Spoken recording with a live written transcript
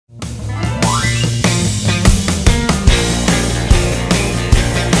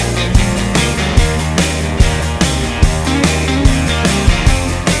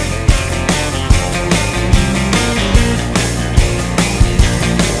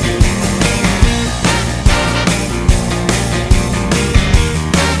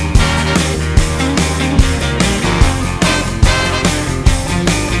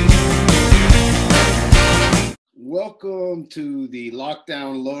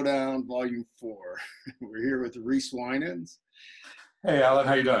Lowdown Volume 4. We're here with Reese Wynans. Hey, Alan,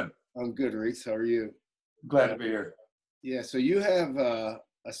 how you doing? I'm good, Reese. How are you? Glad to be here. Yeah, so you have a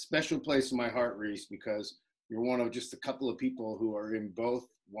special place in my heart, Reese, because you're one of just a couple of people who are in both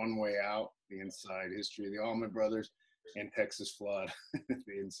One Way Out, the inside history of the Allman Brothers, and Texas Flood,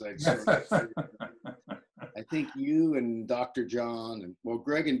 the inside story. I think you and Dr. John, and well,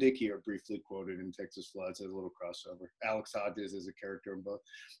 Gregg and Dickey are briefly quoted in Texas Flood, so a little crossover. Alex Hodges is a character in both.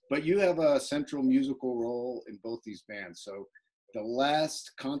 But you have a central musical role in both these bands. So the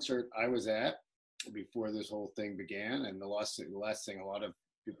last concert I was at before this whole thing began, and the last thing a lot of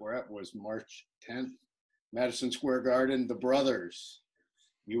people were at was March 10th, Madison Square Garden, the Brothers.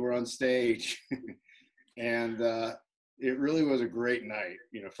 You were on stage. And it really was a great night,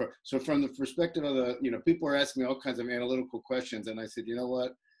 you know. So from the perspective of the, you know, people are asking me all kinds of analytical questions, and I said, you know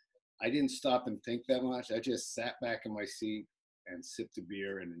what? I didn't stop and think that much. I just sat back in my seat and sipped a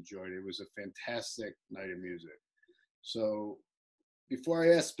beer and enjoyed it. It was a fantastic night of music. So before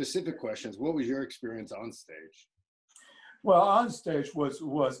I ask specific questions, what was your experience on stage? Well, on stage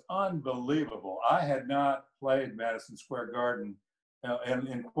was unbelievable. I had not played Madison Square Garden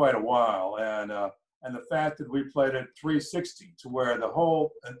in quite a while, and the fact that we played at 360 to where the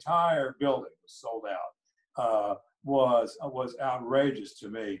whole entire building was sold out was outrageous to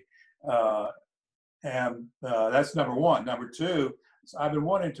me. And that's number one. Number two, I've been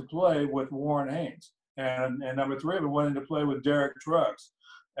wanting to play with Warren Haynes. And number three, I've been wanting to play with Trucks.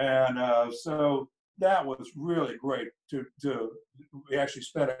 And so that was really great we actually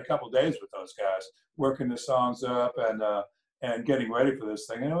spent a couple of days with those guys, working the songs up and getting ready for this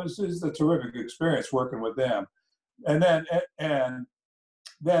thing. And it was a terrific experience working with them. And then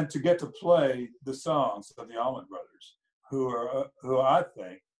to get to play the songs of the Allman Brothers, who I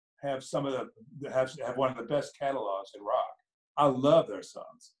think have have one of the best catalogs in rock. I love their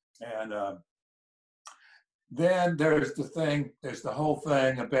songs. And then there's the whole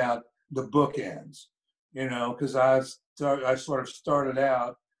thing about the bookends, you know, because I sort of started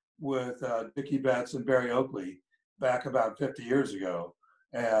out with Dickey Betts and Berry Oakley back about 50 years ago.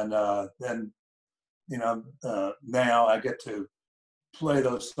 And then, you know, now I get to play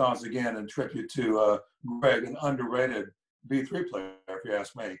those songs again in tribute to Gregg, an underrated B3 player, if you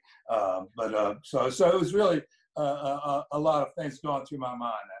ask me. So it was really a lot of things going through my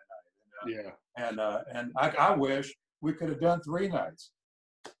mind that night. And I wish we could have done 3 nights.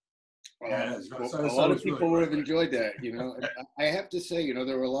 A lot of people would have enjoyed that, you know. I have to say, you know,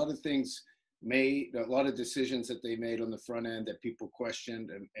 there were a lot of things made, a lot of decisions that they made on the front end that people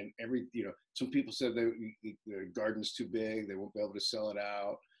questioned, and you know, some people said the garden's too big, they won't be able to sell it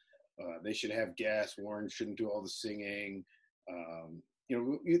out, they should have guests, Warren shouldn't do all the singing, you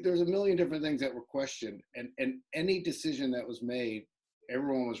know, there's a million different things that were questioned, and any decision that was made,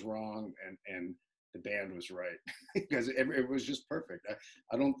 everyone was wrong, and the band was right, because it was just perfect.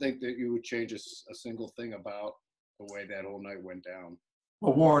 I don't think that you would change a single thing about the way that whole night went down.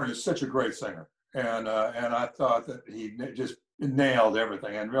 Well, Warren is such a great singer, and I thought that he just nailed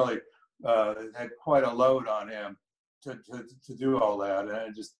everything, and really had quite a load on him to do all that. And I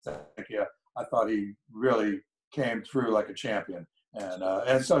just think, yeah, I thought he really came through like a champion,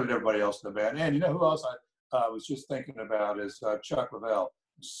 and so did everybody else in the band. And you know who else I was just thinking about is Chuck Leavell.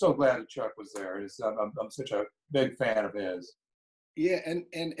 I'm so glad that Chuck was there. I'm such a big fan of his. Yeah, and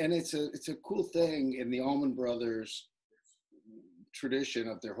it's a cool thing in the Allman Brothers tradition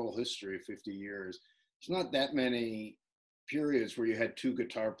of their whole history, 50 years. There's not that many periods where you had 2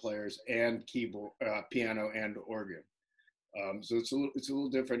 guitar players and keyboard, piano and organ. So it's a little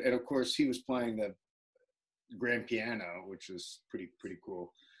different. And of course, he was playing the grand piano, which was pretty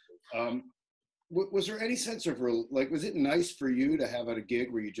cool. Was there any sense of was it nice for you to have at a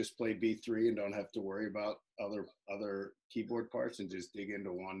gig where you just play B3 and don't have to worry about other keyboard parts and just dig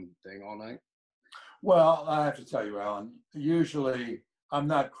into one thing all night? Well, I have to tell you, Alan, usually I'm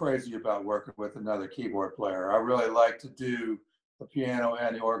not crazy about working with another keyboard player. I really like to do the piano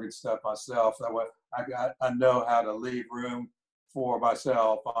and the organ stuff myself. That way I know how to leave room for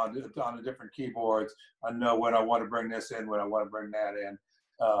myself on the different keyboards. I know when I want to bring this in, when I want to bring that in.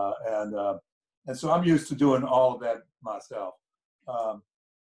 And so I'm used to doing all of that myself.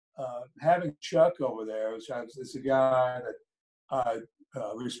 Having Chuck over there, which is a guy that I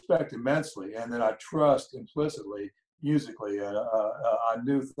respect immensely and that I trust implicitly musically. I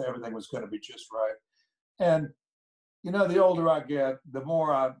knew everything was going to be just right. And you know, the older I get, the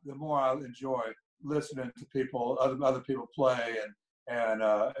more I enjoy listening to people, other people play, and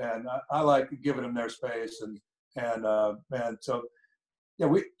I like giving them their space, and so yeah,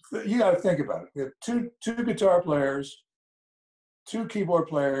 you got to think about it. We have two guitar players, 2 keyboard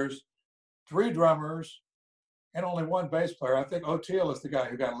players, 3 drummers, and only 1 bass player. I think Oteil is the guy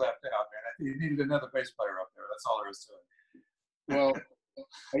who got left out, man. He needed another bass player up there. That's all there is to it. Well,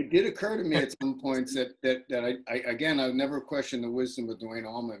 it did occur to me at some points that I again, I've never questioned the wisdom of Duane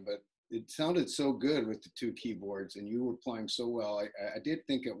Allman, but it sounded so good with the 2 keyboards, and you were playing so well. I did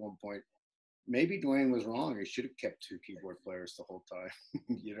think at one point, maybe Duane was wrong. He should have kept 2 keyboard players the whole time,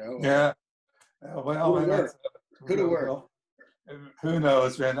 you know? Yeah. Well, could have worked. Well, who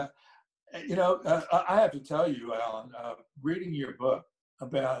knows, man? You know, I have to tell you, Alan, reading your book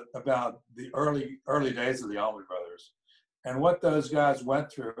about the early days of the Allman Brothers and what those guys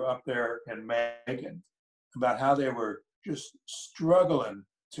went through up there in Macon, about how they were just struggling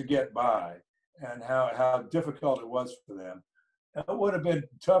to get by and how difficult it was for them. It would have been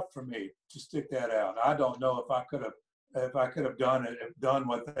tough for me to stick that out. I don't know if I could have done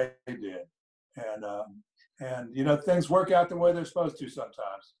what they did. And you know, things work out the way they're supposed to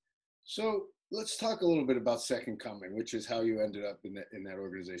sometimes. So let's talk a little bit about Second Coming, which is how you ended up in that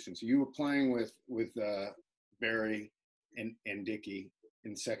organization. So you were playing with Berry and Dickey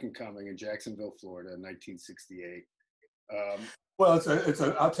in Second Coming in Jacksonville, Florida, in 1968. Well,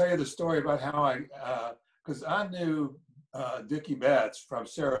 I'll tell you the story about how because I knew Dickey Betts from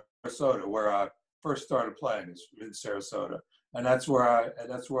Sarasota, where I first started playing in Sarasota, and that's where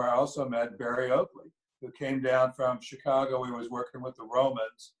I also met Berry Oakley, who came down from Chicago. He was working with the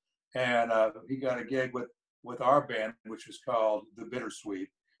Romans, and he got a gig with our band, which was called The Bittersweet,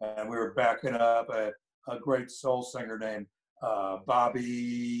 and we were backing up a great soul singer named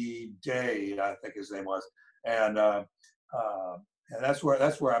Bobby Day, I think his name was, and that's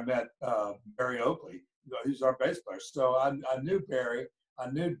where I met Berry Oakley. He's our bass player. So I knew Berry, I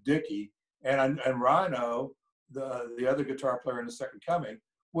knew Dickey, and Rhino, the other guitar player in the Second Coming,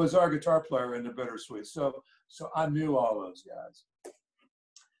 was our guitar player in the Bittersweet. So I knew all those guys.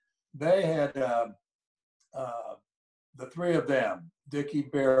 They had the 3 of them, Dickey,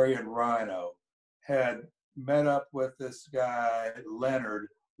 Berry, and Rhino, had met up with this guy Leonard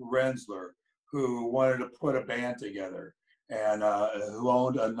Rensler, who wanted to put a band together, and who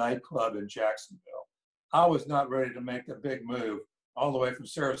owned a nightclub in Jacksonville. I was not ready to make the big move all the way from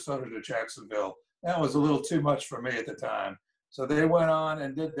Sarasota to Jacksonville. That was a little too much for me at the time. So they went on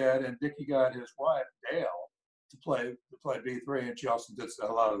and did that, and Dickey got his wife, Dale, to play B3, and she also did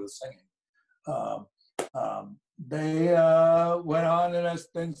a lot of the singing. They went on, and as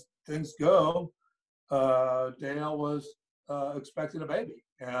things go, Dale was expecting a baby,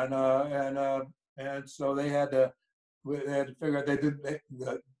 and so they had to figure out.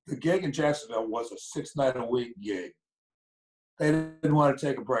 The gig in Jacksonville was a 6-night-a-week gig. They didn't want to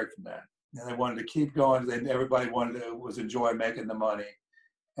take a break from that, and they wanted to keep going. Everybody was enjoying making the money,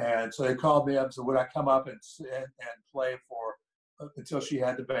 and so they called me up and said, would I come up and play for until she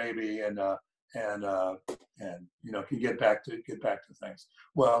had the baby, and you know, could get back to things.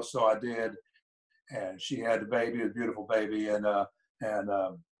 Well, so I did, and she had the baby, a beautiful baby, and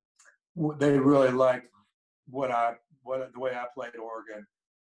they really liked the way I played organ.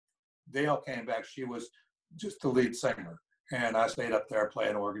 Dale came back. She was just the lead singer, and I stayed up there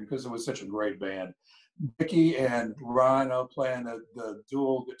playing organ because it was such a great band. Dickey and Rhino playing the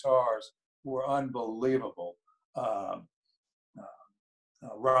dual guitars were unbelievable.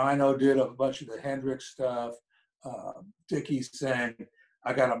 Rhino did a bunch of the Hendrix stuff. Dickey sang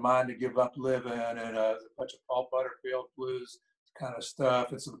 "I Got a Mind to Give Up Living" and a bunch of Paul Butterfield blues kind of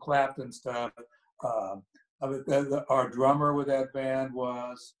stuff and some Clapton stuff. Our drummer with that band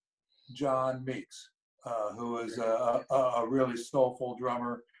was John Meeks, who was a really soulful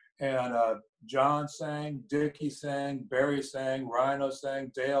drummer. And John sang, Dickey sang, Berry sang, Rhino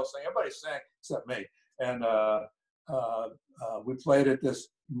sang, Dale sang. Everybody sang except me. And we played at this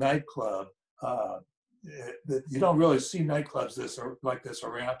nightclub. You don't really see nightclubs like this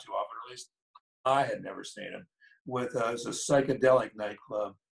around too often, or at least I had never seen them. It was a psychedelic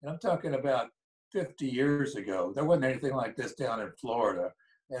nightclub. And I'm talking about 50 years ago. There wasn't anything like this down in Florida.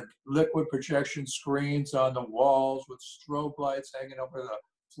 And liquid projection screens on the walls with strobe lights hanging over the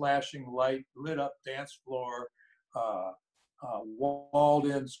flashing light, lit up dance floor,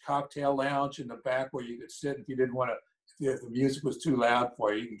 walled-in cocktail lounge in the back where you could sit if you didn't want to, if the music was too loud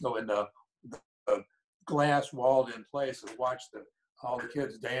for you, you could go in the glass walled-in place and watch all the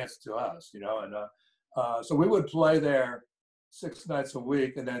kids dance to us, you know. And so we would play there 6 nights a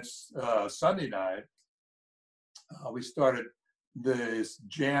week, and then Sunday night, we started this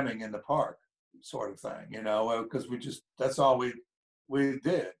jamming in the park sort of thing, you know, because that's all we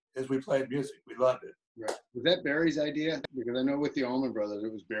did is we played music. We loved it. Right. Was that Berry's idea? Because I know with the Allman Brothers,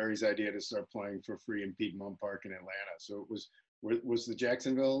 it was Berry's idea to start playing for free in Piedmont Park in Atlanta. So Was the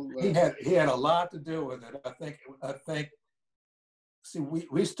Jacksonville? He had a lot to do with it. I think. See,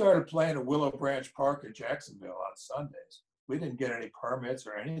 we started playing at Willow Branch Park in Jacksonville on Sundays. We didn't get any permits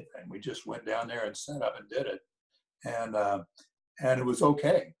or anything. We just went down there and set up and did it, and it was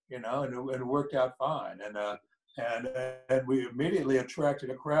okay, and it worked out fine. And we immediately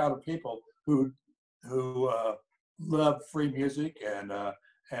attracted a crowd of people who loved free music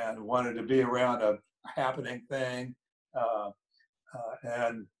and wanted to be around a happening thing.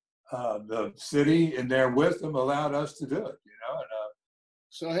 And the city, in their wisdom, allowed us to do it.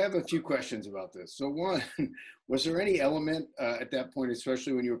 So I have a few questions about this. So one, was there any element at that point,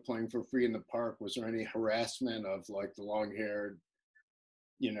 especially when you were playing for free in the park, was there any harassment of like the long-haired,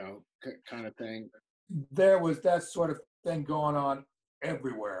 kind of thing? There was that sort of thing going on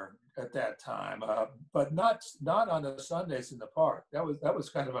everywhere at that time, but not on the Sundays in the park. That was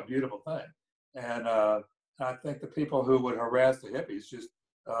kind of a beautiful thing, and I think the people who would harass the hippies just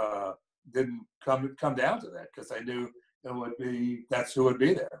didn't come down to that, because they knew that's who would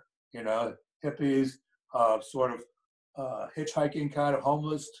be there. Hippies, sort of hitchhiking, kind of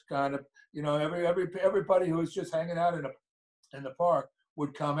homeless, kind of everybody who was just hanging out in the park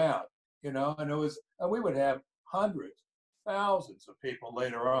would come out. And we would have hundreds, thousands of people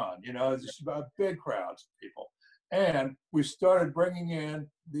later on. Just about big crowds of people, and we started bringing in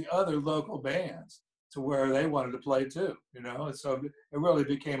the other local bands to where they wanted to play too. And so it really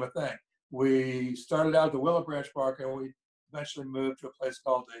became a thing. We started out at the Willow Branch Park, and we eventually moved to a place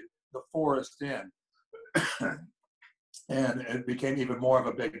called the Forest Inn, and it became even more of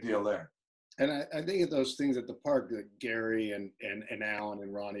a big deal there. And I think of those things at the park that Gary and Alan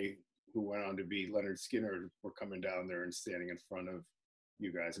and Ronnie, who went on to be Leonard Skinner, were coming down there and standing in front of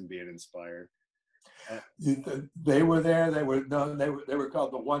you guys and being inspired. They were there. They were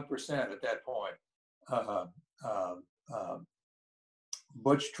called the 1% at that point.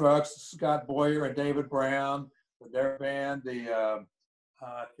 Butch Trucks, Scott Boyer and David Brown, with their band, I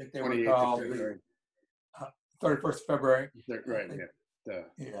think they were called the 31st of February. Right.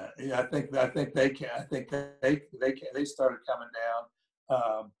 Yeah. I think they started coming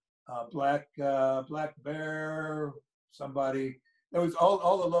down. Black Bear, somebody. There was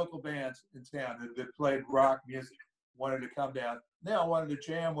all the local bands in town that played rock music wanted to come down. They all wanted to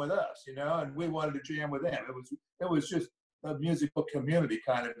jam with us, and we wanted to jam with them. It was just a musical community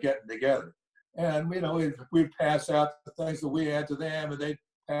kind of getting together. And we'd pass out the things that we had to them, and they'd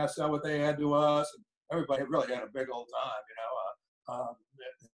pass out what they had to us. And everybody really had a big old time.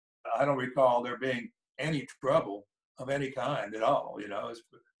 I don't recall there being any trouble of any kind at all. It's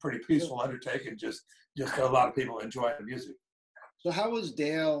a pretty peaceful undertaking. Just a lot of people enjoying the music. So how was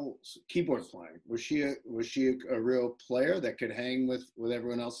Dale's keyboard playing? Was she a real player that could hang with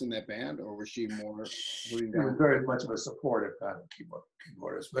everyone else in that band, or was she more? She was very much of a supportive kind of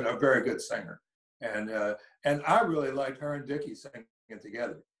keyboardist, but a very good singer. And I really liked her and Dickey singing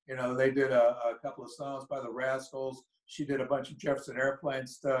together. They did a couple of songs by the Rascals. She did a bunch of Jefferson Airplane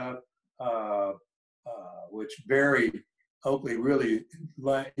stuff, which Berry Oakley really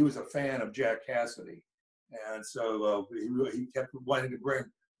liked. He was a fan of Jack Cassidy. And so he kept wanting to bring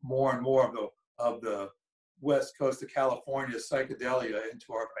more and more of the West Coast of California psychedelia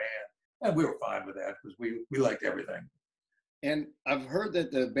into our band, and we were fine with that because we liked everything. And I've heard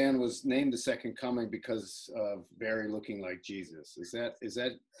that the band was named the Second Coming because of Berry looking like Jesus. Is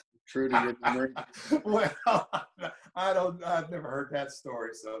that true to your memory? Well, I've never heard that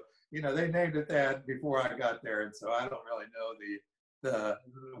story. So they named it that before I got there, and so I don't really know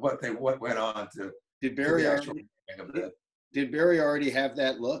what went on to. Did Berry already have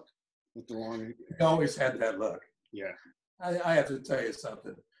that look with the long? He always had that look. Yeah. I have to tell you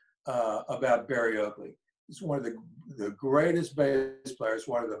something about Berry Oakley. He's one of the greatest bass players,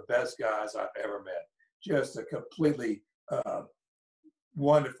 one of the best guys I've ever met. Just a completely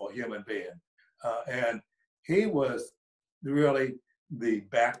wonderful human being. And he was really the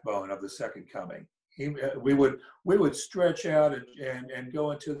backbone of the Second Coming. We would stretch out and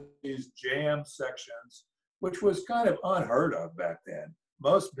go into these jam sections, which was kind of unheard of back then.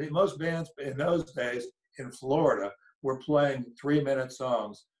 Most bands in those days in Florida were playing 3-minute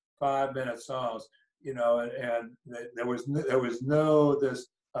songs, 5-minute songs, and there was no this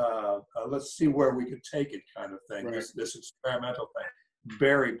let's see where we could take it kind of thing. Right. This experimental thing.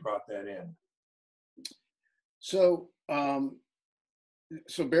 Berry brought that in. So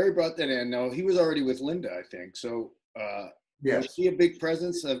Berry brought that in. Now, he was already with Linda, I think. So yes. Was he a big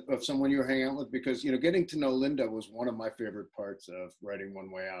presence of someone you were hanging out with? Because, getting to know Linda was one of my favorite parts of writing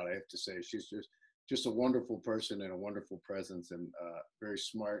One Way Out. I have to say, she's just a wonderful person and a wonderful presence, and very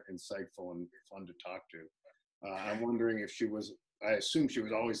smart, insightful, and fun to talk to. I'm wondering if she was, I assume she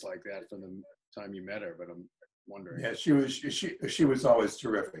was always like that from the time you met her, but I'm wondering. Yeah, she was always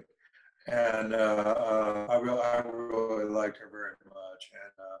terrific, and I really liked her very much.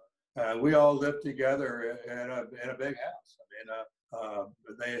 And we all lived together in a big house. I mean,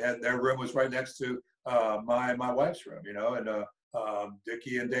 they had their room was right next to my wife's room, you know, and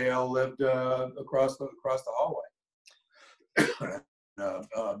Dickey and Dale lived across the hallway. I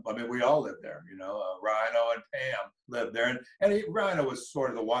mean, we all lived there, you know. Rhino and Pam lived there, and Rhino was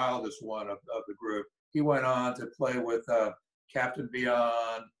sort of the wildest one of the group. He went on to play with Captain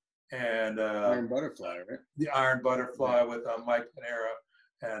Beyond and Iron Butterfly, right? The Iron Butterfly with Mike Pinero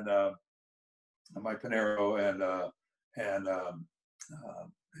and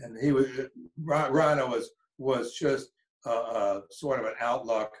he was Rhino was just sort of an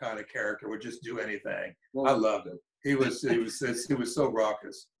outlaw kind of character, would just do anything. Well, I loved him. He was so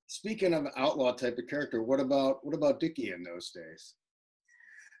raucous. Speaking of outlaw type of character, what about Dickey in those days?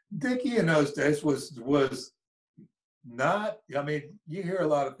 Dickey in those days was not. I mean, you hear a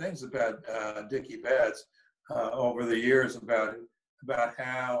lot of things about Dickey Betts over the years about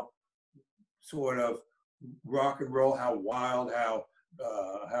how sort of rock and roll, how wild, how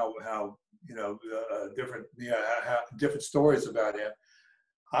you know different stories about him.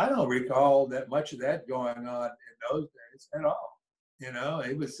 I don't recall that much of that going on in those days at all. You know,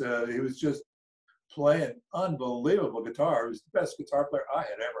 he was just playing unbelievable guitar. He was the best guitar player I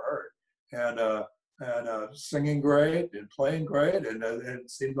had ever heard, and singing great and playing great, and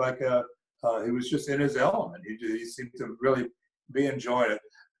it seemed like he was just in his element. He seemed to really be enjoying it.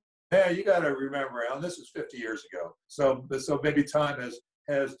 Yeah, you got to remember, Alan, this was 50 years ago, so maybe time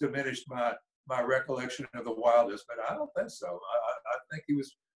has diminished my recollection of the wildest, but I don't think so. I think he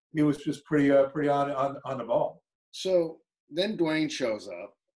was just pretty on the ball. So then Duane shows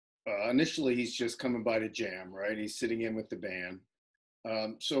up. Initially, he's just coming by to jam, right? He's sitting in with the band.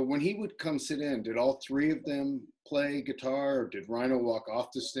 So when he would come sit in, did all three of them play guitar, or did Rhino walk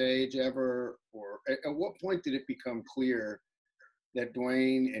off the stage ever? Or at what point did it become clear that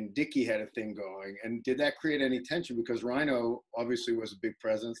Duane and Dickey had a thing going? And did that create any tension? Because Rhino obviously was a big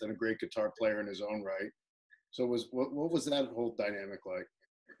presence and a great guitar player in his own right. So what was that whole dynamic like?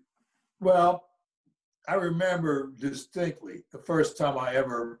 Well, I remember distinctly the first time I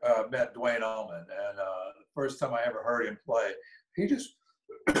ever met Duane Allman, and the first time I ever heard him play. He just,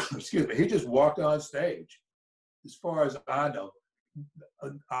 he just walked on stage. As far as I know,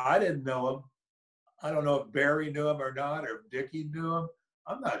 I didn't know him. I don't know if Berry knew him or not, or if Dickey knew him.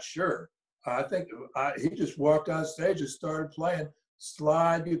 I'm not sure. I think he just walked on stage and started playing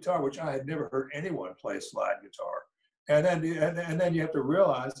slide guitar, which I had never heard anyone play slide guitar. And then you have to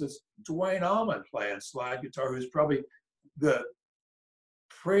realize it's Duane Allman playing slide guitar, who's probably the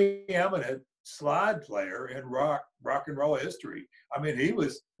preeminent slide player in rock and roll history. I mean,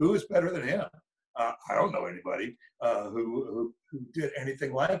 who was better than him? I don't know anybody who did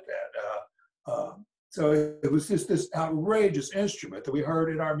anything like that. So it was just this outrageous instrument that we heard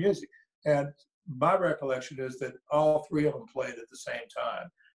in our music. And my recollection is that all three of them played at the same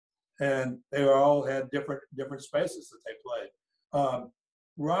time. And they all had different spaces that they played.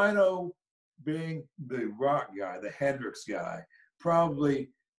 Rhino, being the rock guy, the Hendrix guy, probably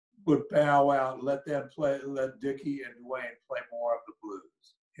would bow out and let Dickey and Duane play more of the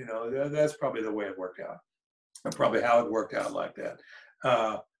blues. You know, that's probably the way it worked out, and probably how it worked out like that.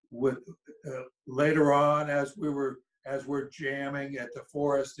 Later on, as we're jamming at the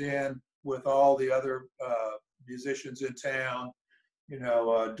Forest Inn with all the other musicians in town, you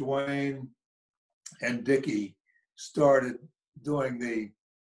know, Duane and Dickey started doing the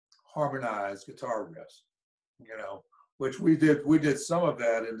harmonized guitar riffs, you know, which we did some of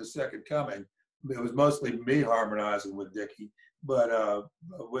that in The Second Coming. It was mostly me harmonizing with Dickey, but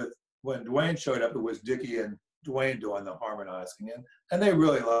when Duane showed up, it was Dickey and Duane doing the harmonizing, and they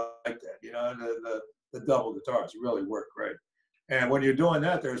really liked that, you know, the double guitars really worked great. And when you're doing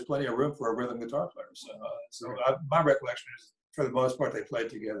that, there's plenty of room for a rhythm guitar player. So my recollection is, for the most part, they played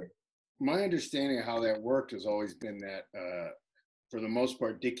together. My understanding of how that worked has always been that, for the most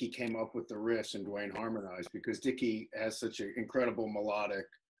part, Dickey came up with the riffs and Duane harmonized, because Dickey has such an incredible melodic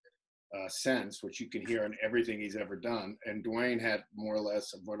sense, which you can hear in everything he's ever done. And Duane had more or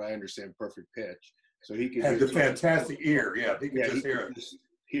less, of what I understand, perfect pitch. So he could have the fantastic ear. Yeah, he could just hear it. Just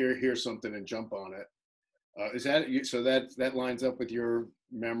hear something and jump on it. Is that so? That lines up with your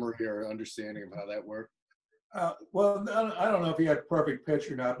memory or understanding of how that worked? Well, I don't know if he had perfect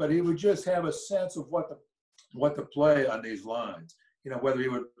pitch or not, but he would just have a sense of what to play on these lines. You know, whether he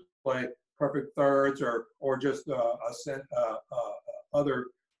would play perfect thirds or just other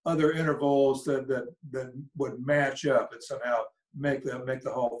other intervals that would match up and somehow make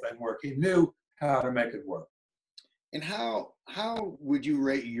the whole thing work. He knew how to make it work. And how would you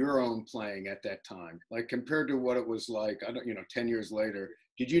rate your own playing at that time, like compared to what it was like? I don't, 10 years later.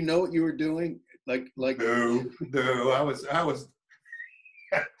 Did you know what you were doing? Like no, I was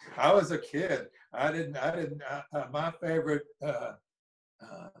I was a kid. I didn't. My favorite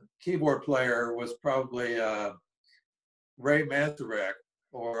keyboard player was probably Ray Manzarek,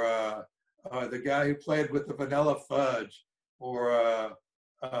 or the guy who played with the Vanilla Fudge, or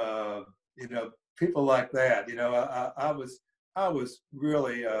people like that. I was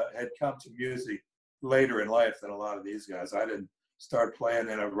really had come to music later in life than a lot of these guys. I didn't start playing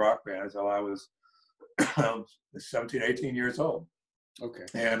in a rock band until I was 17, 18 years old. Okay.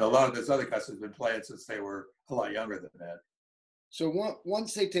 And a lot of those other guys have been playing since they were a lot younger than that. So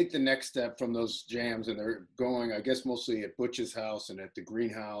once they take the next step from those jams, and they're going, I guess, mostly at Butch's house and at the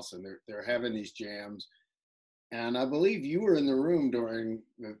greenhouse, and they're having these jams. And I believe you were in the room during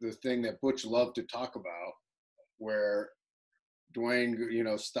the thing that Butch loved to talk about, where Duane,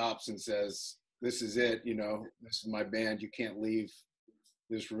 stops and says, "This is it. This is my band. You can't leave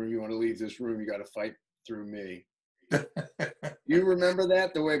this room. You want to leave this room, you got to fight through me." You remember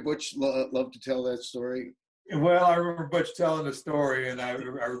that, the way Butch loved to tell that story? Well, I remember Butch telling the story, and I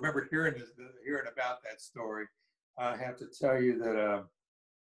remember hearing about that story. I have to tell you that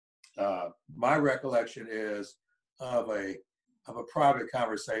my recollection is of a private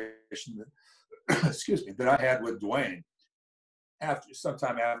conversation that, excuse me, that I had with Duane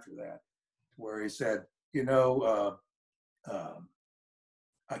sometime after that, where he said,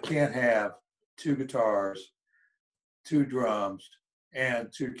 I can't have 2 guitars, 2 drums,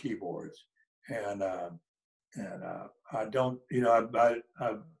 and 2 keyboards, and I don't,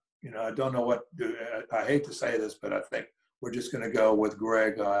 I don't know what to do. I hate to say this, but I think we're just going to go with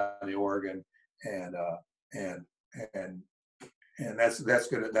Gregg on the organ, and that's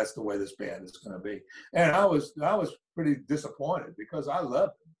the way this band is going to be. And I was pretty disappointed because I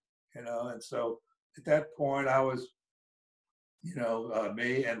loved him, and so at that point I was,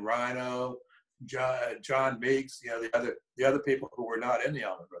 me and Rhino, John Meeks, the other people who were not in the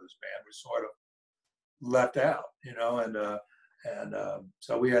Allman Brothers Band were sort of left out, and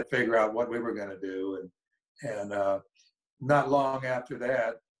so we had to figure out what we were going to do, and not long after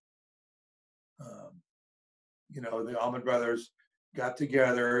that, the Allman Brothers got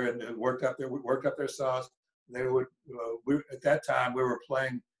together and worked up their songs. They would at that time we were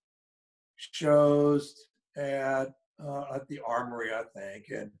playing shows at the Armory, I think,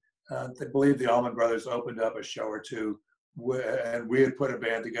 and I believe the Allman Brothers opened up a show or two, and we had put a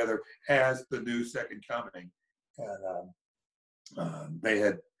band together as the New Second Coming, and they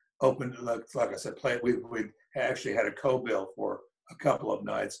had opened, like I said, we actually had a co-bill for a couple of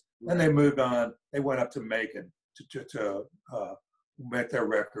nights, and they moved on. They went up to Macon to make their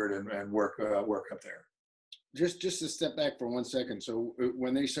record and work up there. Just to step back for 1 second. So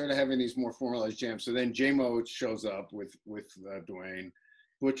when they started having these more formalized jams, so then Jaimoe shows up with Duane.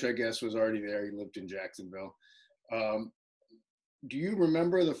 Butch, I guess, was already there. He lived in Jacksonville. Do you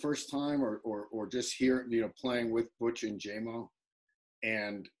remember the first time, or just playing with Butch and Jaimoe,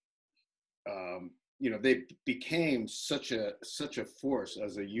 and they became such a force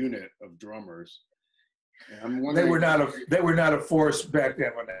as a unit of drummers? They were not a force back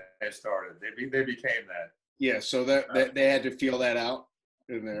then when they started. They became that. Yeah, so that they had to feel that out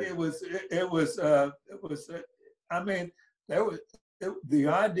in there. The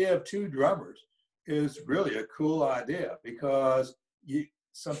idea of 2 drummers is really a cool idea, because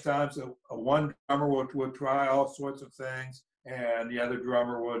sometimes one drummer would try all sorts of things, and the other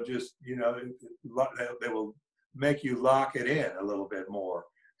drummer will just, they will make you lock it in a little bit more.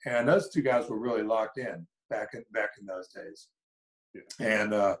 And those 2 guys were really locked in back in those days.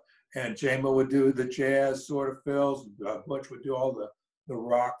 Yeah. And Jaimoe would do the jazz sort of fills. Butch would do all the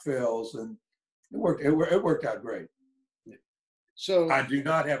rock fills, and it worked out great. So I do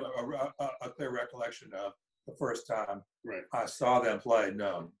not have a clear recollection of the first time I saw them play.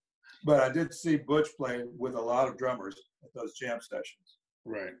 No, but I did see Butch play with a lot of drummers at those jam sessions.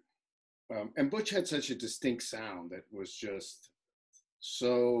 Right. And Butch had such a distinct sound that was just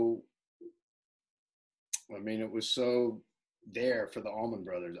so. It was so there for the Allman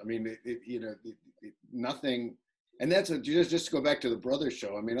Brothers. Nothing, and that's just to go back to the Brothers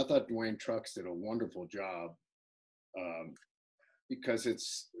show. I thought Duane Trucks did a wonderful job, because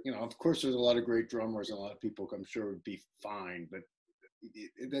it's, of course there's a lot of great drummers and a lot of people I'm sure would be fine, but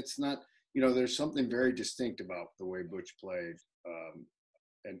that's not, there's something very distinct about the way Butch played,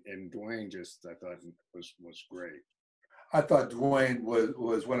 and Duane just, I thought was great. I thought Duane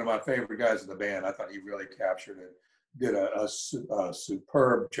was one of my favorite guys in the band. I thought he really captured it, did a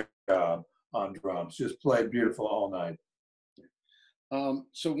superb job on drums, just played beautiful all night.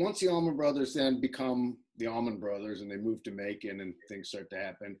 So once the Allman Brothers then become the Allman Brothers and they move to Macon and things start to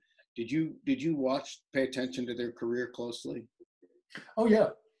happen, did you pay attention to their career closely? Oh yeah.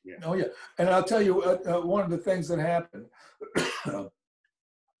 Yeah. Oh yeah. And I'll tell you one of the things that happened,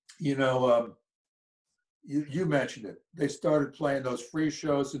 you know, you mentioned it. They started playing those free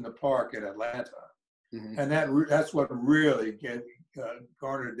shows in the park in Atlanta, and that's what really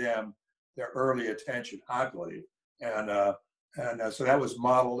garnered them their early attention, I believe. And so that was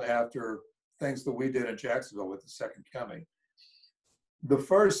modeled after things that we did in Jacksonville with the Second Coming. The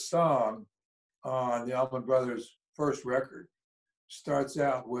first song on the Allman Brothers' first record starts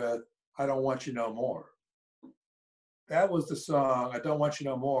out with "I Don't Want You No More." That was the song. "I Don't Want You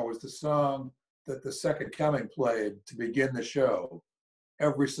No More" was the song that the Second Coming played to begin the show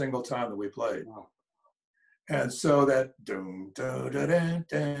every single time that we played. Wow. And so that doom, dun, dun, dun,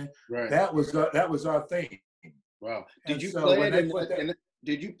 dun, right. That was our theme. Wow. Did you play it?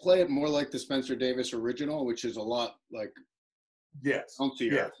 Did you play it more like the Spencer Davis original, which is a lot like? Yes.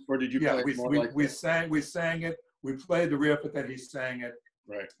 Yes. Or did you play it more like? We sang it. We played the riff, but then he sang it.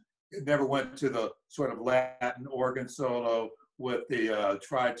 Right. It never went to the sort of Latin organ solo with the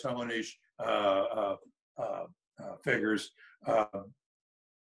tritonish figures,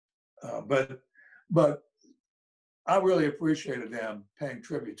 but I really appreciated them paying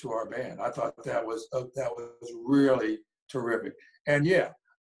tribute to our band. I thought that was really terrific. And yeah,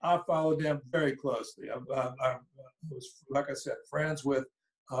 I followed them very closely. I was, like I said, friends with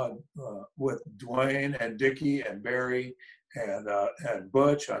Duane and Dickey and Berry and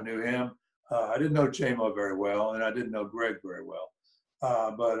Butch. I knew him. I didn't know Jaimoe very well, and I didn't know Gregg very well.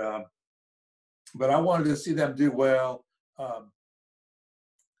 But I wanted to see them do well.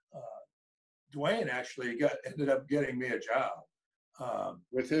 Duane actually ended up getting me a job.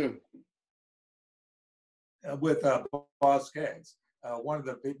 With who? With Boz Scaggs. One of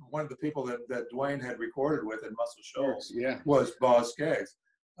the people that Duane had recorded with in Muscle Shoals was Boz Scaggs,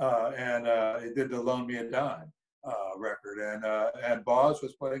 and he did the "Loan Me a Dime" record, and Boz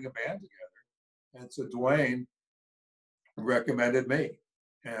was putting a band together, and so Duane recommended me,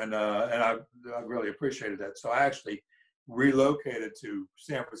 and I really appreciated that. So I actually relocated to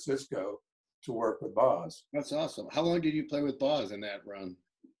San Francisco to work with Boz. That's awesome. How long did you play with Boz in that run?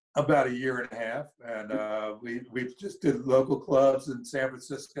 About a year and a half, and we just did local clubs in San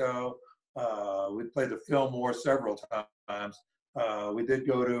Francisco. We played the Fillmore several times. We did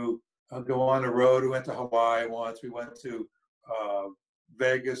go on the road. We went to Hawaii once. We went to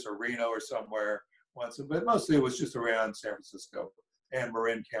Vegas or Reno or somewhere once, but mostly it was just around San Francisco and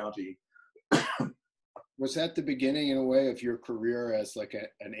Marin County. Was that the beginning, in a way, of your career as like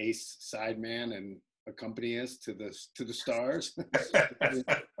an ace sideman and accompanist to the stars?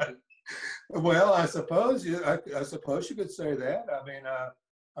 Well, I suppose you could say that. I mean,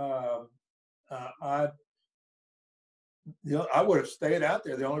 I would have stayed out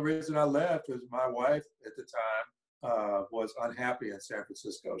there. The only reason I left was my wife at the time was unhappy in San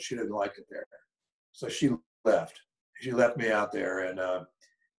Francisco. She didn't like it there, so she left. She left me out there, and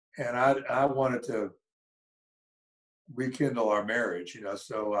I wanted to rekindle our marriage,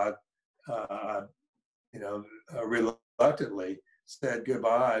 so I reluctantly said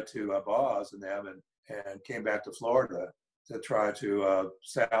goodbye to Boz and them, and came back to Florida to try to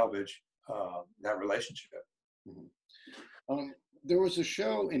salvage that relationship. Mm-hmm. There was a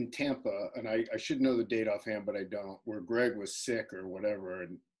show in Tampa, and I should know the date offhand, but I don't, where Gregg was sick or whatever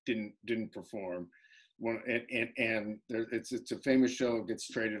and didn't perform. It's a famous show. It gets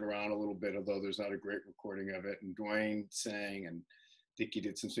traded around a little bit, although there's not a great recording of it. And Duane sang, and Dickey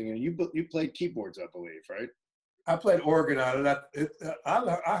did some singing. You played keyboards, I believe, right? I played organ on it.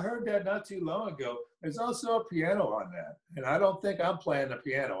 I heard that not too long ago. There's also a piano on that, and I don't think I'm playing the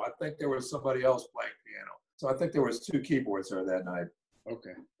piano. I think there was somebody else playing piano. So I think there was 2 keyboards there that night.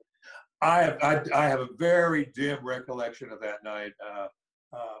 Okay. I have a very dim recollection of that night,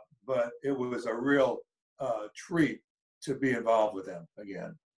 but it was a real treat to be involved with them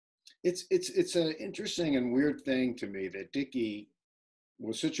again. It's an interesting and weird thing to me that Dickey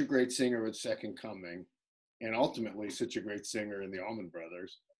was such a great singer with Second Coming, and ultimately such a great singer in the Allman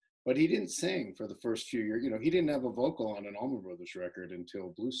Brothers, but he didn't sing for the first few years. He didn't have a vocal on an Allman Brothers record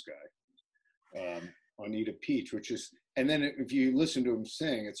until Blue Sky, on Eat a Peach, and then if you listen to him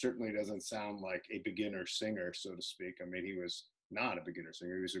sing, it certainly doesn't sound like a beginner singer, so to speak. I mean, he was not a beginner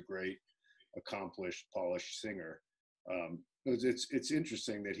singer. He was a great, accomplished, polished singer. It's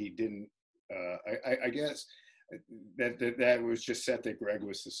interesting that he didn't, I guess, that was just set that Gregg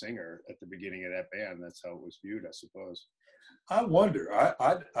was the singer at the beginning of that band. That's how it was viewed, I suppose. I wonder.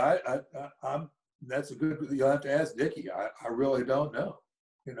 I'm. That's a good. You'll have to ask Dickey. I really don't know.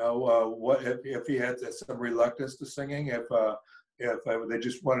 You know, what if he had some reluctance to singing? If they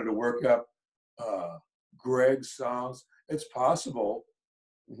just wanted to work up Gregg's songs, it's possible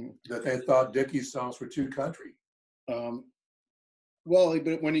that they thought Dickey's songs were too country. Well,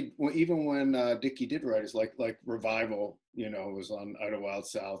 but even when Dickey did write, it's like Revival, you know, was on Out of Wild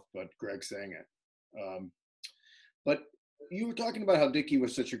South, but Gregg sang it. But you were talking about how Dickey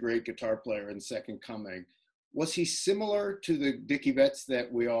was such a great guitar player in Second Coming. Was he similar to the Dickey Betts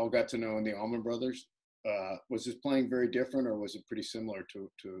that we all got to know in the Allman Brothers? Was his playing very different, or was it pretty similar to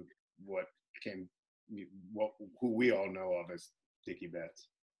who we all know of as Dickey Betts?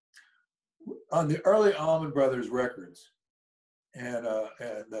 On the early Allman Brothers records, and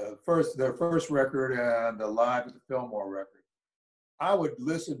their first record and the Live at the Fillmore record, I would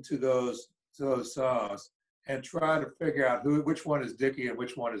listen to those songs and try to figure out which one is Dickey and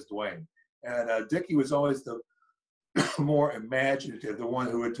which one is Duane. And Dickey was always the more imaginative, the one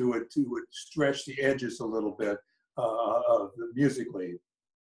who would stretch the edges a little bit musically.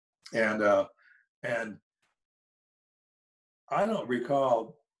 And I don't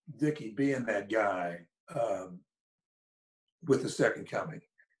recall Dickey being that guy with the Second Coming.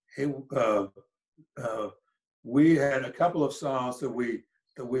 We had a couple of songs that we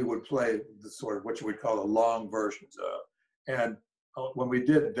would play the sort of what you would call the long versions of. And when we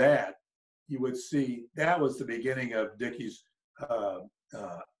did that, you would see that was the beginning of Dickey's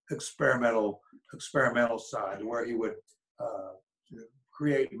experimental side, where he would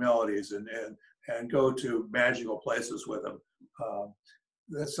create melodies and go to magical places with them.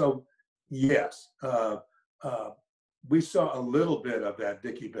 So yes, we saw a little bit of that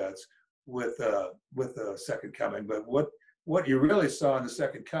Dickey Betts with the Second Coming, but what you really saw in the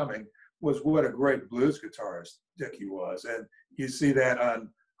Second Coming was what a great blues guitarist Dickey was, and you see that on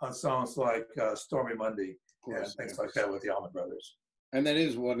songs like Stormy Monday and things like that with the Allman Brothers. And that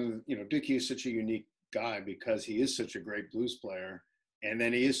is one of the, Dickey is such a unique guy because he is such a great blues player, and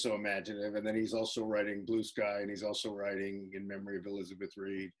then he is so imaginative, and then he's also writing Blue Sky, and he's also writing In Memory of Elizabeth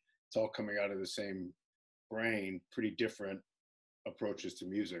Reed. It's all coming out of the same brain, pretty different approaches to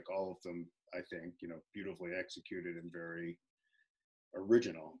music, all of them, I think, beautifully executed and very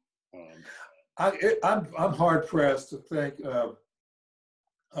original. I'm hard pressed to think of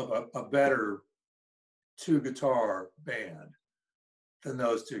a better two guitar band than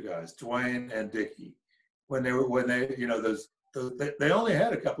those two guys, Duane and Dickey. When they they only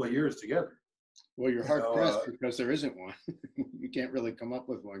had a couple of years together. Well, you're hard pressed because there isn't one. You can't really come up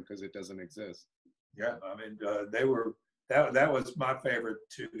with one because it doesn't exist. Yeah, I mean, they were that was my favorite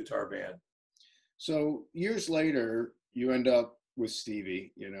two guitar band. So years later, you end up with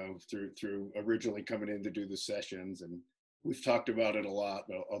Stevie, through originally coming in to do the sessions, and we've talked about it a lot,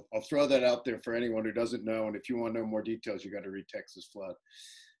 but I'll throw that out there for anyone who doesn't know. And if you want to know more details, you got to read Texas Flood.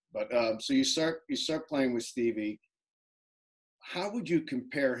 But so you start playing with Stevie. How would you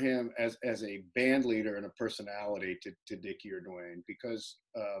compare him as a band leader and a personality to Dickey or Duane? Because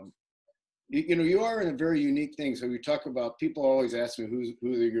you are in a very unique thing. So we talk about, people always ask me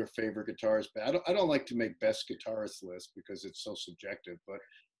who are your favorite guitarists. But I don't like to make best guitarist lists because it's so subjective. But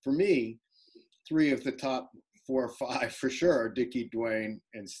for me, 3 of the top 4 or 5 for sure are Dickey, Duane,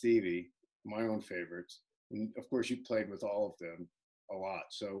 and Stevie, my own favorites. And of course, you played with all of them a lot.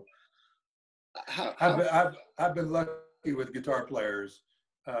 So I've been lucky with guitar players.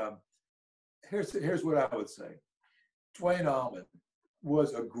 Here's what I would say. Duane Allman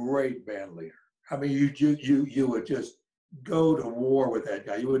was a great band leader. I mean, you would just go to war with that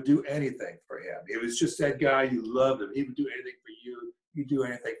guy. You would do anything for him. It was just that guy. You loved him. He would do anything for you. You do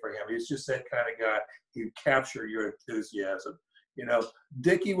anything for him. He's just that kind of guy. He'd capture your enthusiasm.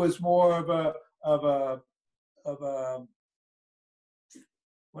 Dickey was more of a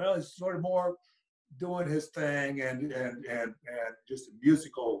well, he's sort of more doing his thing and just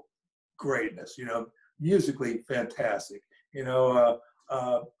musical greatness. Musically fantastic.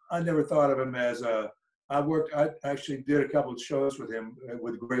 I never thought of him as I actually did a couple of shows with him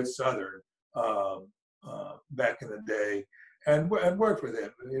with Great Southern back in the day, and worked with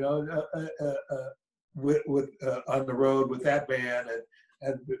him, with on the road with that band,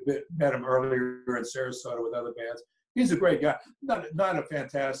 and met him earlier in Sarasota with other bands. He's a great guy, not a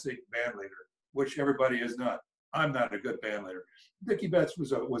fantastic band leader, which everybody is not. I'm not a good band leader. Dickey Betts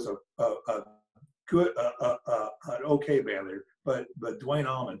was a good, an okay band leader, but Duane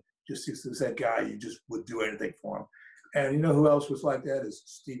Allman just is that guy. You just would do anything for him. And who else was like that is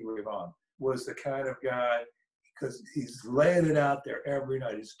Stevie Vaughan. Was the kind of guy, because he's laying it out there every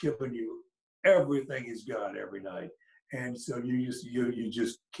night. He's giving you everything he's got every night. And so you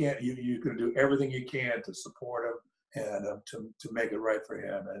just can't, you can do everything you can to support him and to make it right for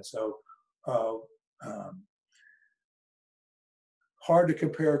him. And so hard to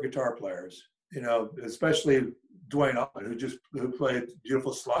compare guitar players, you know, especially Duane Allman, who played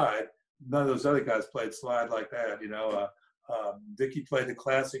beautiful slide. None of those other guys played slide like that, you know. Dickey played the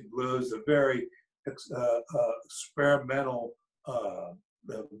classic blues, the very experimental,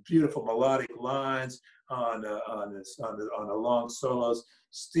 beautiful melodic lines on the long solos.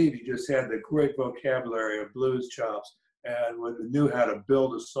 Stevie just had the great vocabulary of blues chops and knew how to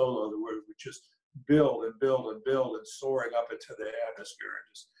build a solo that would just build and build and build and soaring up into the atmosphere.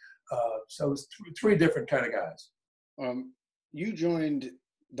 And just, so it's three different kind of guys. You joined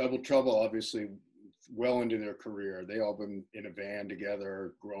Double Trouble, obviously, well into their career. They all been in a band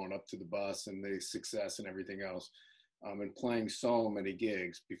together, growing up to the bus and the success and everything else, and playing so many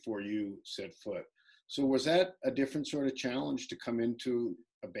gigs before you set foot. So was that a different sort of challenge to come into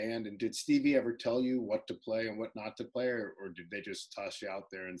a band? And did Stevie ever tell you what to play and what not to play, or did they just toss you out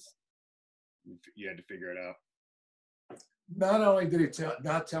there and you had to figure it out? Not only did he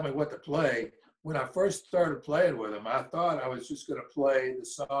not tell me what to play, when I first started playing with him, I thought I was just going to play the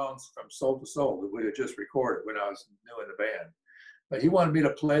songs from Soul to Soul that we had just recorded when I was new in the band. But he wanted me to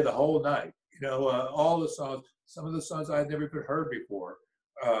play the whole night, you know, all the songs, some of the songs I had never even heard before.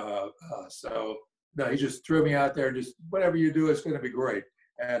 So no, he just threw me out there, just whatever you do, it's going to be great.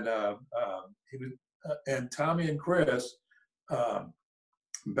 And he was, and Tommy and Chris,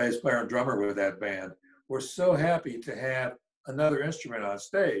 bass player and drummer with that band, were so happy to have another instrument on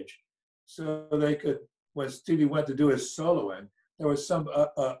stage. So they could, when Stevie went to do his soloing, there was some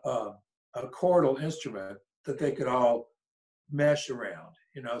a chordal instrument that they could all mesh around,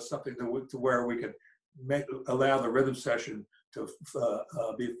 you know, something to where we could allow the rhythm section to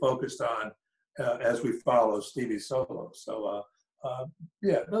be focused on as we follow Stevie's solo. So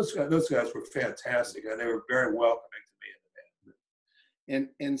yeah, those guys were fantastic, and they were very welcoming to me in the band.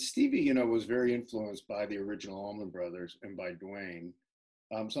 And Stevie, you know, was very influenced by the original Allman Brothers and by Duane.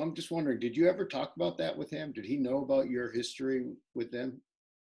 So I'm just wondering, did you ever talk about that with him? Did he know about your history with them?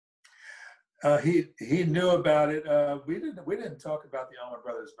 He knew about it. We didn't talk about the Allman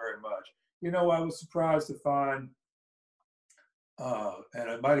Brothers very much. You know, I was surprised to find, and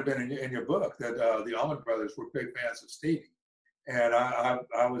it might have been in your book, that the Allman Brothers were big fans of Stevie, and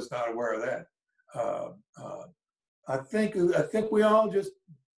I was not aware of that. I think we all just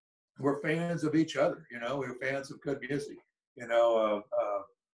were fans of each other. You know, we were fans of good music. You know,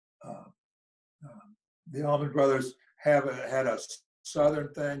 the Allman Brothers had a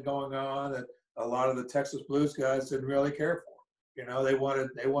Southern thing going on that a lot of the Texas blues guys didn't really care for. You know, they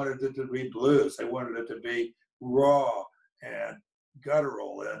wanted it to be blues. They wanted it to be raw and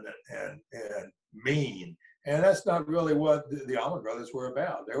guttural and mean. And that's not really what the Allman Brothers were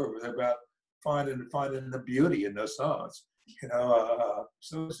about. They're about finding the beauty in those songs. You know,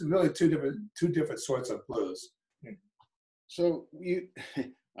 so it's really two different sorts of blues. So we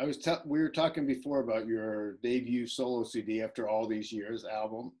were talking before about your debut solo CD after all these years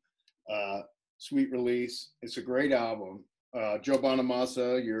album, Sweet Release. It's a great album. Joe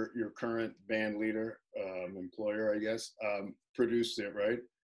Bonamassa, your current band leader, employer, I guess, produced it, right?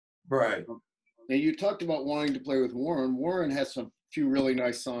 Right. Now you talked about wanting to play with Warren. Warren has some few really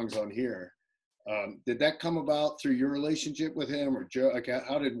nice songs on here. Did that come about through your relationship with him, or Joe? Like,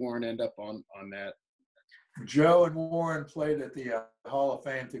 how did Warren end up on that? Joe and Warren played at the Hall of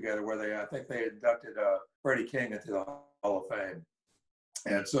Fame together, where I think they inducted Freddie King into the Hall of Fame.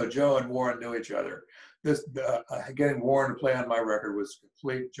 And so Joe and Warren knew each other. Getting Warren to play on my record was a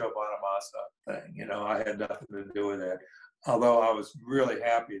complete Joe Bonamassa thing. You know, I had nothing to do with that, although I was really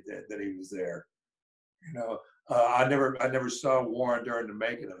happy that he was there. You know, I never saw Warren during the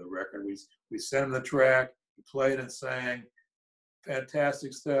making of the record. We sent him the track, he played and sang,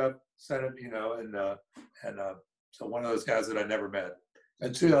 fantastic stuff. Sent it, you know, and so one of those guys that I never met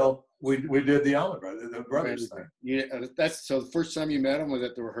until we did the Allman Brothers, the Brothers thing. Yeah, that's so. The first time you met him was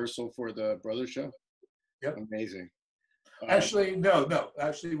at the rehearsal for the Brothers show. Yep, amazing. Actually, no.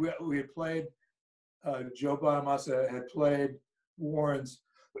 Actually, we had played. Joe Bonamassa had played Warren's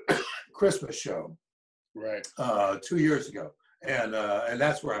Christmas show, right, 2 years ago, and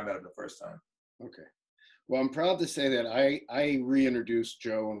that's where I met him the first time. Okay. Well, I'm proud to say that I reintroduced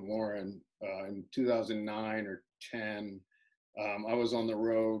Joe and Warren in 2009 or 10. I was on the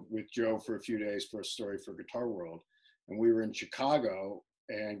road with Joe for a few days for a story for Guitar World, and we were in Chicago,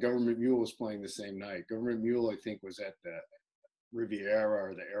 and Government Mule was playing the same night. Government Mule, I think, was at the Riviera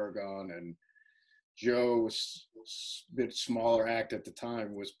or the Aragon, and Joe was a bit smaller act at the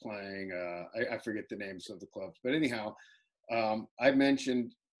time, was playing, I forget the names of the clubs, but anyhow, I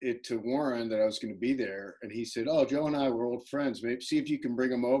mentioned it to Warren that I was going to be there, and he said, "Oh, Joe and I were old friends. Maybe see if you can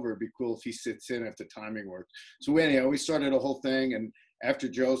bring him over. It'd be cool if he sits in if the timing works." So anyhow, we started a whole thing, and after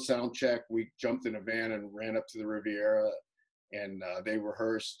Joe's sound check, we jumped in a van and ran up to the Riviera, and they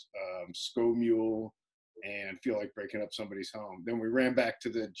rehearsed "Sko Mule" and "Feel Like Breaking Up Somebody's Home." Then we ran back to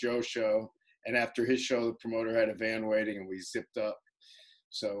the Joe show, and after his show, the promoter had a van waiting, and we zipped up.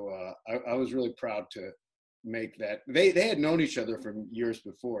 So I was really proud to make that. They had known each other from years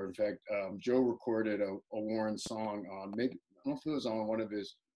before. In fact, Joe recorded a Warren song on, maybe, I don't know if it was on one of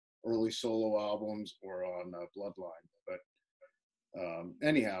his early solo albums or on Bloodline, but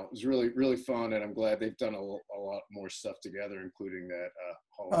anyhow, it was really, really fun, and I'm glad they've done a lot more stuff together, including that.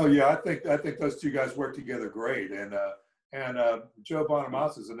 Oh yeah, I think those two guys work together great, and Joe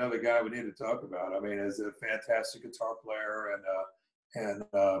Bonamassa is another guy we need to talk about. I mean, is a fantastic guitar player, and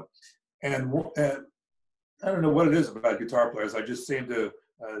I don't know what it is about guitar players. I just seem to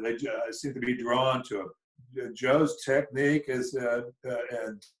they seem to be drawn to him. Joe's technique is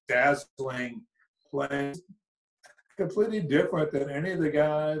and dazzling playing, completely different than any of the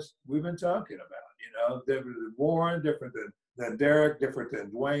guys we've been talking about. You know, different than Warren, different than Derek, different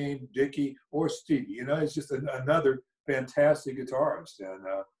than Duane, Dickey, or Stevie. You know, he's just another fantastic guitarist. And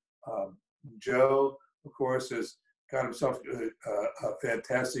Joe, of course, has got himself a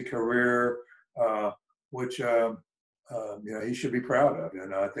fantastic career, which you know, he should be proud of,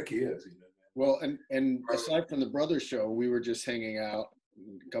 and I think he is. You know. Well, and aside from the Brothers show, we were just hanging out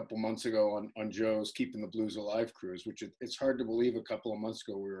a couple months ago on Joe's Keeping the Blues Alive cruise, which it's hard to believe a couple of months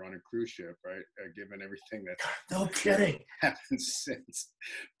ago we were on a cruise ship, right? Given everything that's no kidding happened since.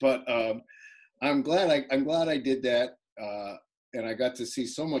 But I'm glad I did that, and I got to see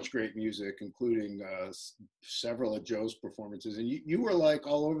so much great music, including several of Joe's performances. And you were like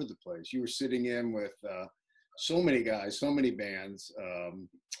all over the place. You were sitting in with so many guys, so many bands.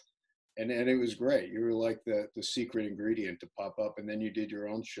 And it was great. You were like the secret ingredient to pop up, and then you did your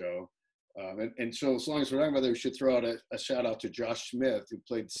own show. And so as long as we're talking about that, we should throw out a shout out to Josh Smith, who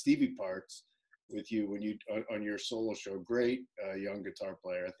played Stevie parts with you when you on your solo show. Great young guitar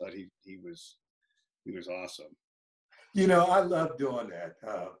player. I thought he was awesome. You know, I love doing that.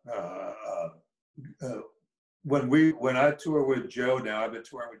 When I tour with Joe now, I've been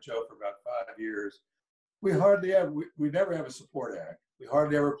touring with Joe for about 5 years. We never have a support act. We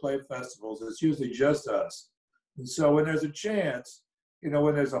hardly ever play festivals. It's usually just us. And so when there's a chance, you know,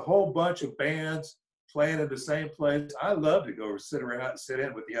 when there's a whole bunch of bands playing in the same place, I love to go sit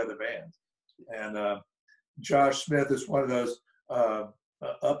in with the other bands. And Josh Smith is one of those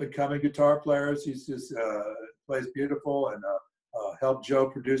up and coming guitar players. He's just plays beautiful, and helped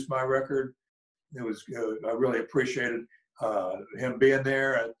Joe produce my record. It was I really appreciated him being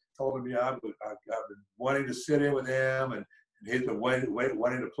there. I told him, yeah, I've been wanting to sit in with him, and he's been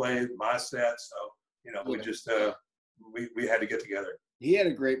wanting to play my set. So, you know, we just we had to get together. He had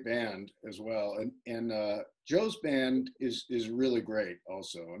a great band as well, and Joe's band is really great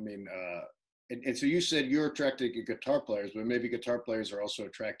also. I mean, and so you said you're attracted to guitar players, but maybe guitar players are also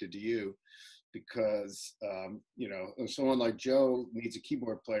attracted to you, because you know, if someone like Joe needs a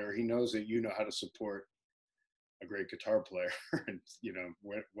keyboard player, he knows that you know how to support a great guitar player and you know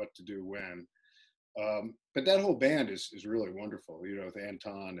what to do when. But that whole band is really wonderful, you know, with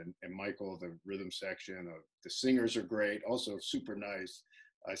Anton and Michael, the rhythm section. The singers are great, also super nice.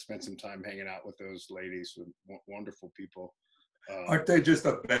 I spent some time hanging out with those ladies, wonderful people. Aren't they just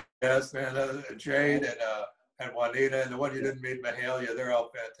the best, man? Jade and Juanita, and the one you didn't meet, Mahalia, they're all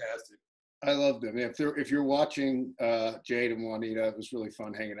fantastic. I love them. If you're watching Jade and Juanita, it was really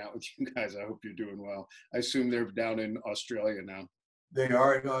fun hanging out with you guys. I hope you're doing well. I assume they're down in Australia now. They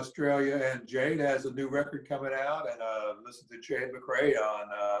are in Australia, and Jade has a new record coming out, and listen to Jade McRae on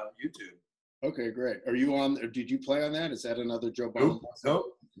YouTube. Okay, great. Are you on, or did you play on that? Is that another Joe Bonham?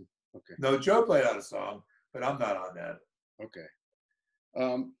 Nope. Okay. No, Joe played on a song, but I'm not on that. Okay.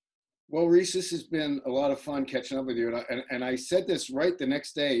 Well, Reese, this has been a lot of fun catching up with you. And I said this right the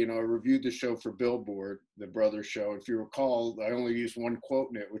next day. You know, I reviewed the show for Billboard, the Brothers show. If you recall, I only used one quote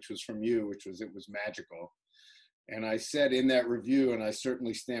in it, which was from you, which was, "It was magical." And I said in that review, and I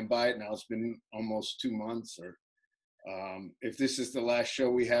certainly stand by it now, it's been almost 2 months, or if this is the last show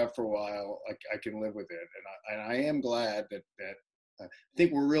we have for a while, I can live with it. And I am glad that I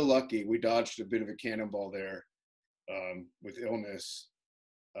think we're real lucky. We dodged a bit of a cannonball there with illness.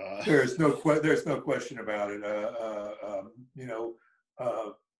 There's no question about it. You know,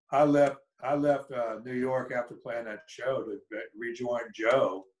 I left New York after playing that show to rejoin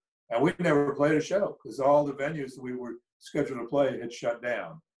Joe And we never played a show because all the venues that we were scheduled to play had shut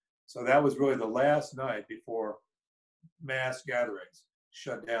down. So that was really the last night before mass gatherings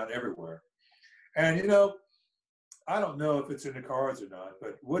shut down everywhere. And, you know, I don't know if it's in the cards or not,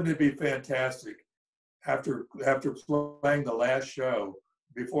 but wouldn't it be fantastic after playing the last show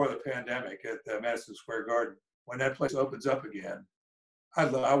before the pandemic at the Madison Square Garden, when that place opens up again?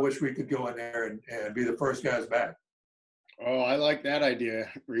 I wish we could go in there and be the first guys back. Oh, I like that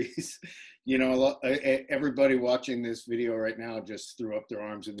idea, Reese. You know, everybody watching this video right now just threw up their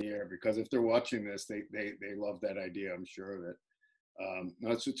arms in the air, because if they're watching this, they love that idea. I'm sure of it.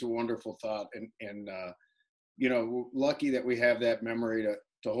 No, it's a wonderful thought, and you know, we're lucky that we have that memory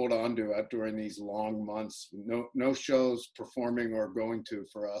to hold on to during these long months. No shows, performing or going to,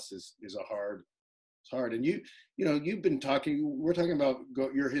 for us is hard. It's hard. And you know, we're talking about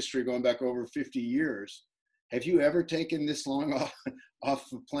your history going back over 50 years. Have you ever taken this long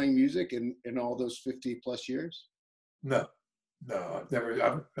off of playing music in all those 50 plus years? No, I've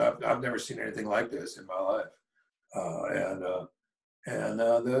never seen anything like this in my life. And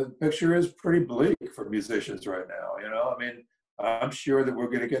the picture is pretty bleak for musicians right now. You know, I mean, I'm sure that we're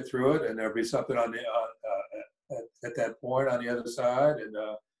going to get through it, and there'll be something on the at that point on the other side,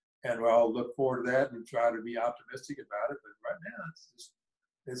 and we'll all look forward to that and try to be optimistic about it. But right now,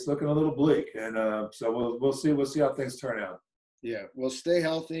 it's looking a little bleak, and so we'll see how things turn out. Yeah, well, stay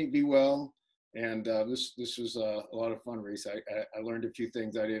healthy, be well, and this was a lot of fun, Reese. I learned a few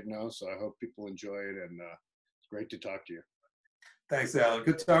things I didn't know, so I hope people enjoy it, and it's great to talk to you. Thanks, Alan.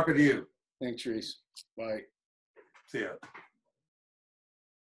 Good talking to you. Thanks, Reese. Bye. See ya.